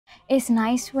It's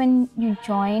nice when you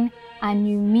join and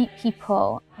you meet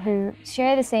people who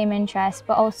share the same interests,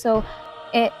 but also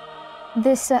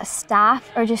the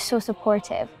staff are just so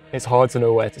supportive. It's hard to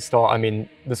know where to start. I mean,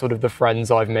 the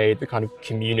friends I've made, the kind of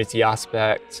community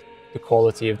aspect, the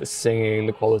quality of the singing,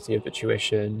 the quality of the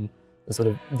tuition,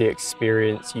 the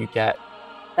experience you get.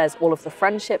 There's all of the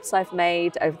friendships I've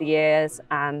made over the years,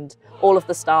 and all of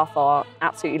the staff are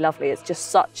absolutely lovely. It's just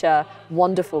such a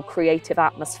wonderful creative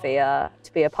atmosphere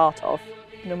to be a part of.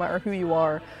 No matter who you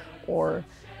are or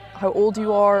how old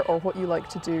you are or what you like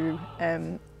to do,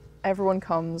 everyone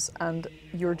comes and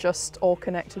you're just all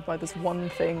connected by this one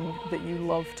thing that you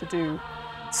love to do.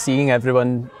 Seeing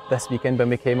everyone this weekend when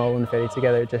we came all on the ferry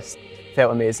together just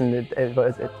felt amazing.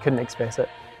 It couldn't express it.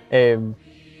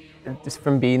 Just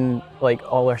from being like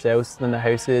all ourselves in the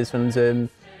houses, from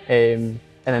Zoom, and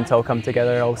then to all come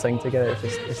together, all sing together,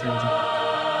 it's amazing.